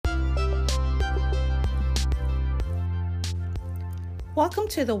Welcome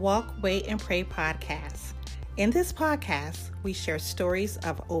to the Walk, Wait, and Pray podcast. In this podcast, we share stories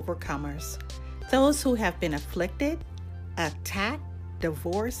of overcomers, those who have been afflicted, attacked,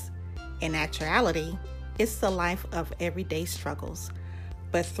 divorced. In actuality, it's the life of everyday struggles.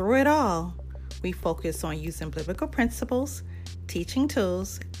 But through it all, we focus on using biblical principles, teaching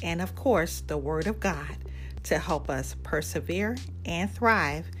tools, and of course, the Word of God to help us persevere and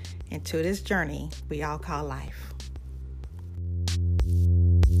thrive into this journey we all call life.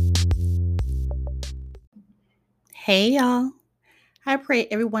 Hey, y'all. I pray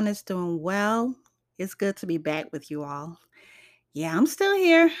everyone is doing well. It's good to be back with you all. Yeah, I'm still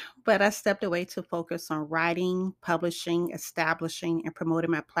here, but I stepped away to focus on writing, publishing, establishing, and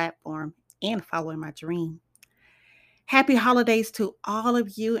promoting my platform and following my dream. Happy holidays to all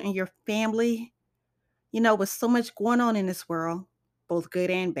of you and your family. With so much going on in this world, both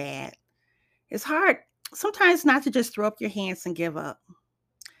good and bad, it's hard sometimes not to just throw up your hands and give up.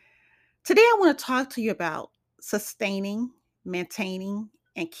 Today, I want to talk to you about sustaining, maintaining,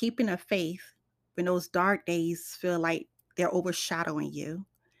 and keeping a faith when those dark days feel like they're overshadowing you.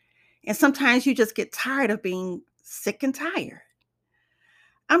 And sometimes you just get tired of being sick and tired.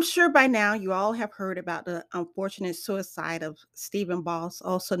 I'm sure by now you all have heard about the unfortunate suicide of Stephen Boss,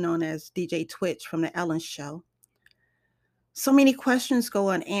 also known as DJ Twitch from The Ellen Show. So many questions go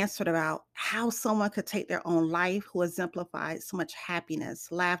unanswered about how someone could take their own life who exemplified so much happiness,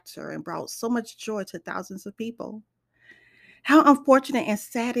 laughter, and brought so much joy to thousands of people. How unfortunate and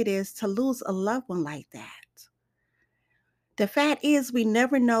sad it is to lose a loved one like that. The fact is, we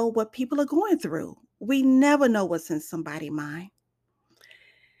never know what people are going through. We never know what's in somebody's mind.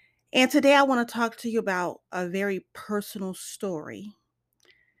 And today I want to talk to you about a very personal story.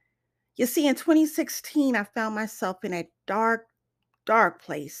 You see, in 2016, I found myself in a dark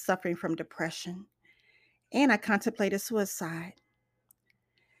place, suffering from depression, and I contemplated suicide.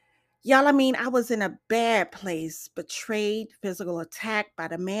 Y'all, I was in a bad place, betrayed, physical attack by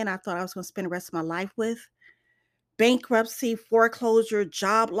the man I thought I was going to spend the rest of my life with, bankruptcy, foreclosure,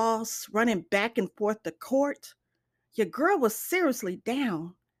 job loss, running back and forth to court. Your girl was seriously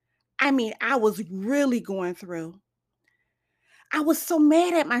down. I was really going through. I was so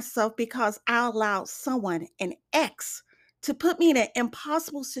mad at myself because I allowed someone, an ex, to put me in an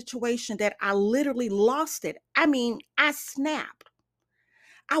impossible situation that I literally lost it. I snapped.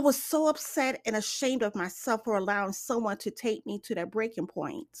 I was so upset and ashamed of myself for allowing someone to take me to that breaking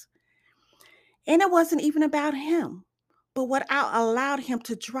point. And it wasn't even about him, but what I allowed him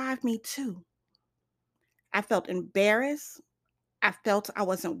to drive me to. I felt embarrassed. I felt I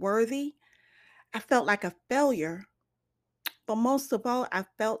wasn't worthy. I felt like a failure. But most of all, I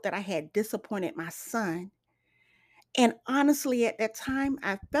felt that I had disappointed my son. And honestly, at that time,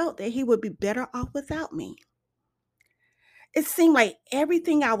 I felt that he would be better off without me. It seemed like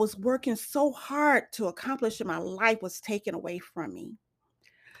everything I was working so hard to accomplish in my life was taken away from me.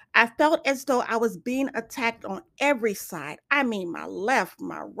 I felt as though I was being attacked on every side. My left,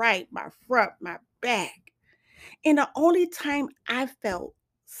 my right, my front, my back. And the only time I felt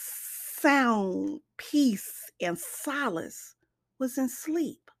sound, peace, and solace was in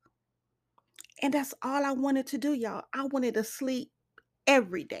sleep. And that's all I wanted to do, y'all. I wanted to sleep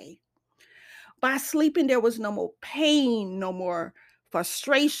every day. By sleeping, there was no more pain, no more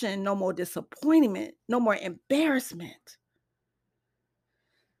frustration, no more disappointment, no more embarrassment.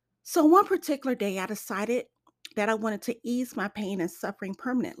 So one particular day, I decided that I wanted to ease my pain and suffering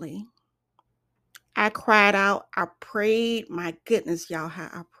permanently. I cried out, I prayed. My goodness, y'all, how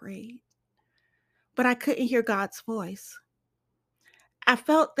I prayed. But I couldn't hear God's voice. I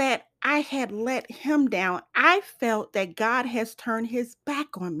felt that I had let him down. I felt that God has turned his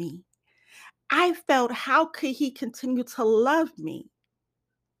back on me. I felt, how could he continue to love me?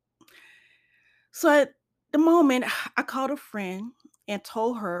 So at the moment, I called a friend and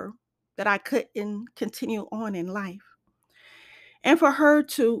told her that I couldn't continue on in life, and for her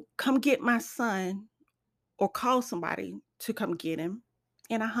to come get my son or call somebody to come get him.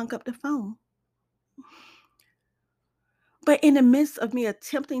 And I hung up the phone. But in the midst of me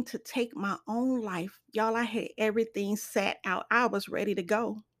attempting to take my own life, y'all, I had everything set out. I was ready to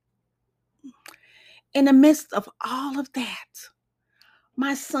go. In the midst of all of that,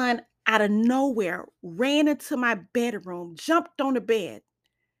 my son out of nowhere ran into my bedroom, jumped on the bed,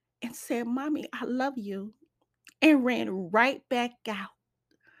 and said, "Mommy, I love you," and ran right back out.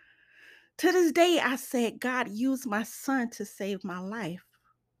 To this day, I said, God used my son to save my life.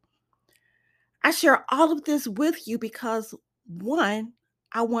 I share all of this with you because, one,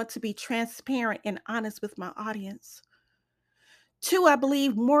 I want to be transparent and honest with my audience. Two, I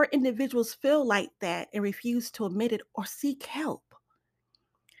believe more individuals feel like that and refuse to admit it or seek help.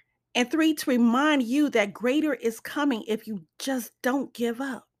 And 3, to remind you that greater is coming if you just don't give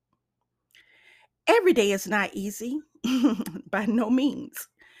up. Every day is not easy, by no means.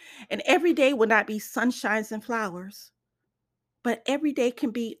 And every day will not be sunshines and flowers. But every day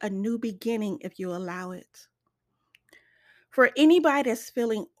can be a new beginning if you allow it. For anybody that's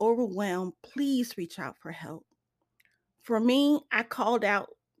feeling overwhelmed, please reach out for help. For me, I called out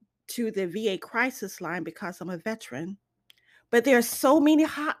to the VA crisis line because I'm a veteran. But there are so many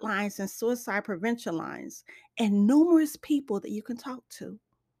hotlines and suicide prevention lines and numerous people that you can talk to.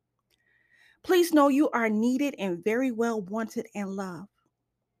 Please know you are needed and very well wanted and loved.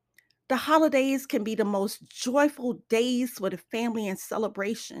 The holidays can be the most joyful days with a family and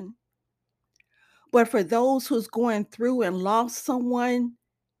celebration. But for those who's going through and lost someone,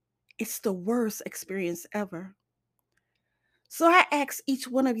 it's the worst experience ever. So I ask each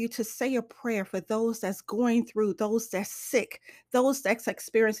one of you to say a prayer for those that's going through, those that's sick, those that's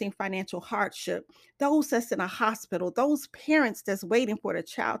experiencing financial hardship, those that's in a hospital, those parents that's waiting for the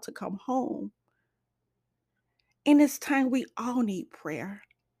child to come home. In this time, we all need prayer.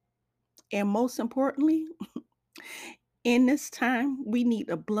 And most importantly, in this time, we need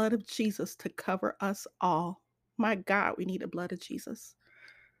the blood of Jesus to cover us all. My God, we need the blood of Jesus.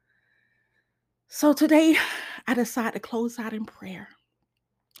 So today, I decide to close out in prayer,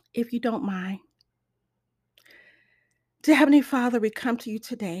 if you don't mind. Dear Heavenly Father, we come to you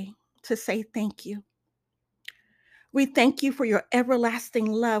today to say thank you. We thank you for your everlasting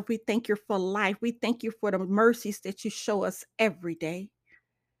love. We thank you for life. We thank you for the mercies that you show us every day.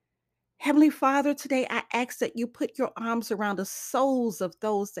 Heavenly Father, today I ask that you put your arms around the souls of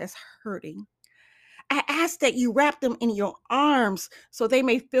those that's hurting. I ask that you wrap them in your arms so they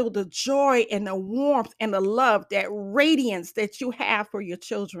may feel the joy and the warmth and the love, that radiance that you have for your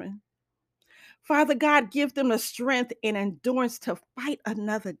children. Father God, give them the strength and endurance to fight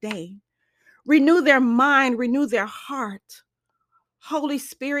another day. Renew their mind, renew their heart. Holy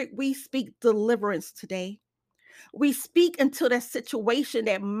Spirit, we speak deliverance today. We speak into that situation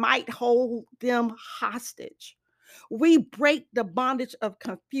that might hold them hostage. We break the bondage of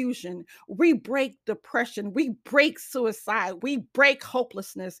confusion. We break depression. We break suicide. We break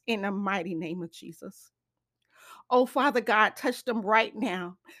hopelessness in the mighty name of Jesus. Oh, Father God, touch them right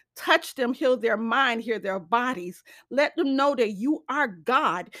now. Touch them, heal their mind, heal their bodies. Let them know that you are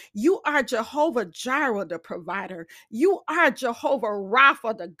God. You are Jehovah Jireh, the provider. You are Jehovah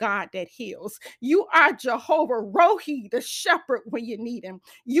Rapha, the God that heals. You are Jehovah Rohi, the shepherd when you need him.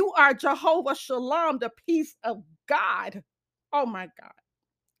 You are Jehovah Shalom, the peace of God. Oh my God.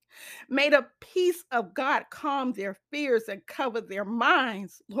 May the peace of God calm their fears and cover their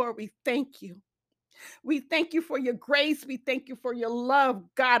minds. Lord, we thank you. We thank you for your grace. We thank you for your love.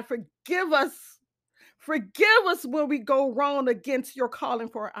 God, forgive us. Forgive us when we go wrong against your calling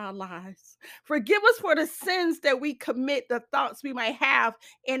for our lives. Forgive us for the sins that we commit, the thoughts we might have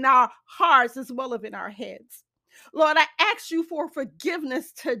in our hearts as well as in our heads. Lord, I ask you for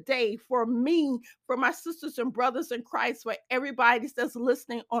forgiveness today for me, for my sisters and brothers in Christ, for everybody that's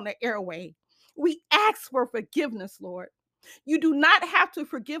listening on the airway. We ask for forgiveness, Lord. You do not have to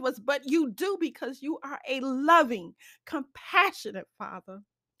forgive us, but you do because you are a loving, compassionate Father.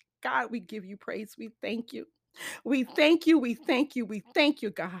 God, we give you praise. We thank you. We thank you. We thank you. We thank you,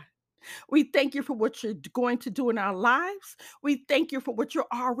 God. We thank you for what you're going to do in our lives. We thank you for what you're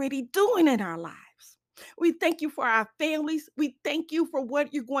already doing in our lives. We thank you for our families. We thank you for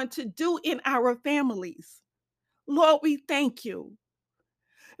what you're going to do in our families. Lord, we thank you.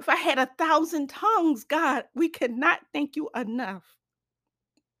 If I had 1,000 tongues, God, we cannot thank you enough.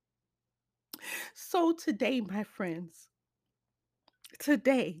 So today, my friends,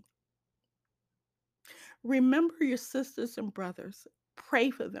 today, remember your sisters and brothers.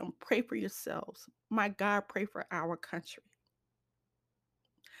 Pray for them. Pray for yourselves. My God, pray for our country.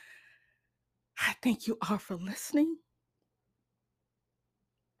 I thank you all for listening.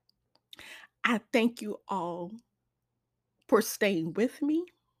 I thank you all for staying with me.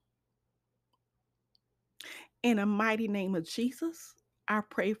 In the mighty name of Jesus, I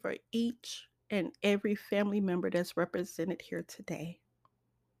pray for each and every family member that's represented here today.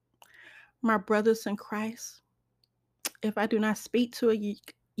 My brothers in Christ, if I do not speak to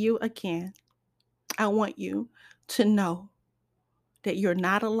you again, I want you to know that you're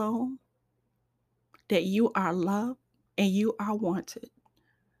not alone, that you are loved, and you are wanted.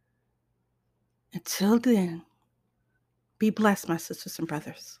 Until then, be blessed, my sisters and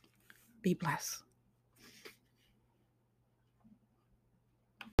brothers. Be blessed.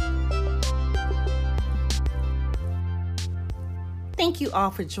 Thank you all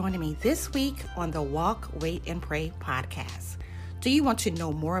for joining me this week on the Walk, Wait, and Pray podcast. Do you want to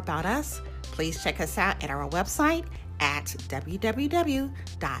know more about us? Please check us out at our website at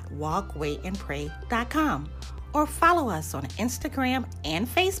www.walkwayandpray.com or follow us on Instagram and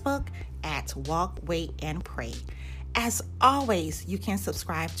Facebook at Walk, Wait, and Pray. As always, you can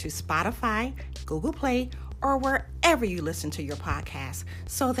subscribe to Spotify, Google Play, or wherever you listen to your podcast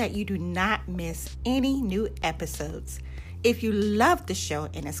so that you do not miss any new episodes. If you love the show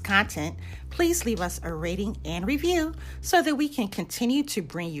and its content, please leave us a rating and review so that we can continue to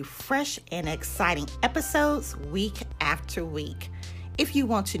bring you fresh and exciting episodes week after week. If you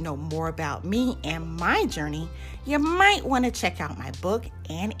want to know more about me and my journey, you might want to check out my book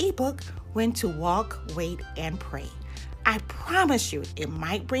and ebook, When to Walk, Wait, and Pray. I promise you it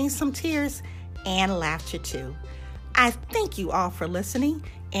might bring some tears and laughter too. I thank you all for listening,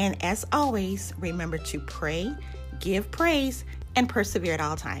 and as always, remember to pray, give praise, and persevere at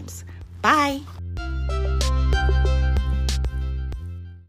all times. Bye.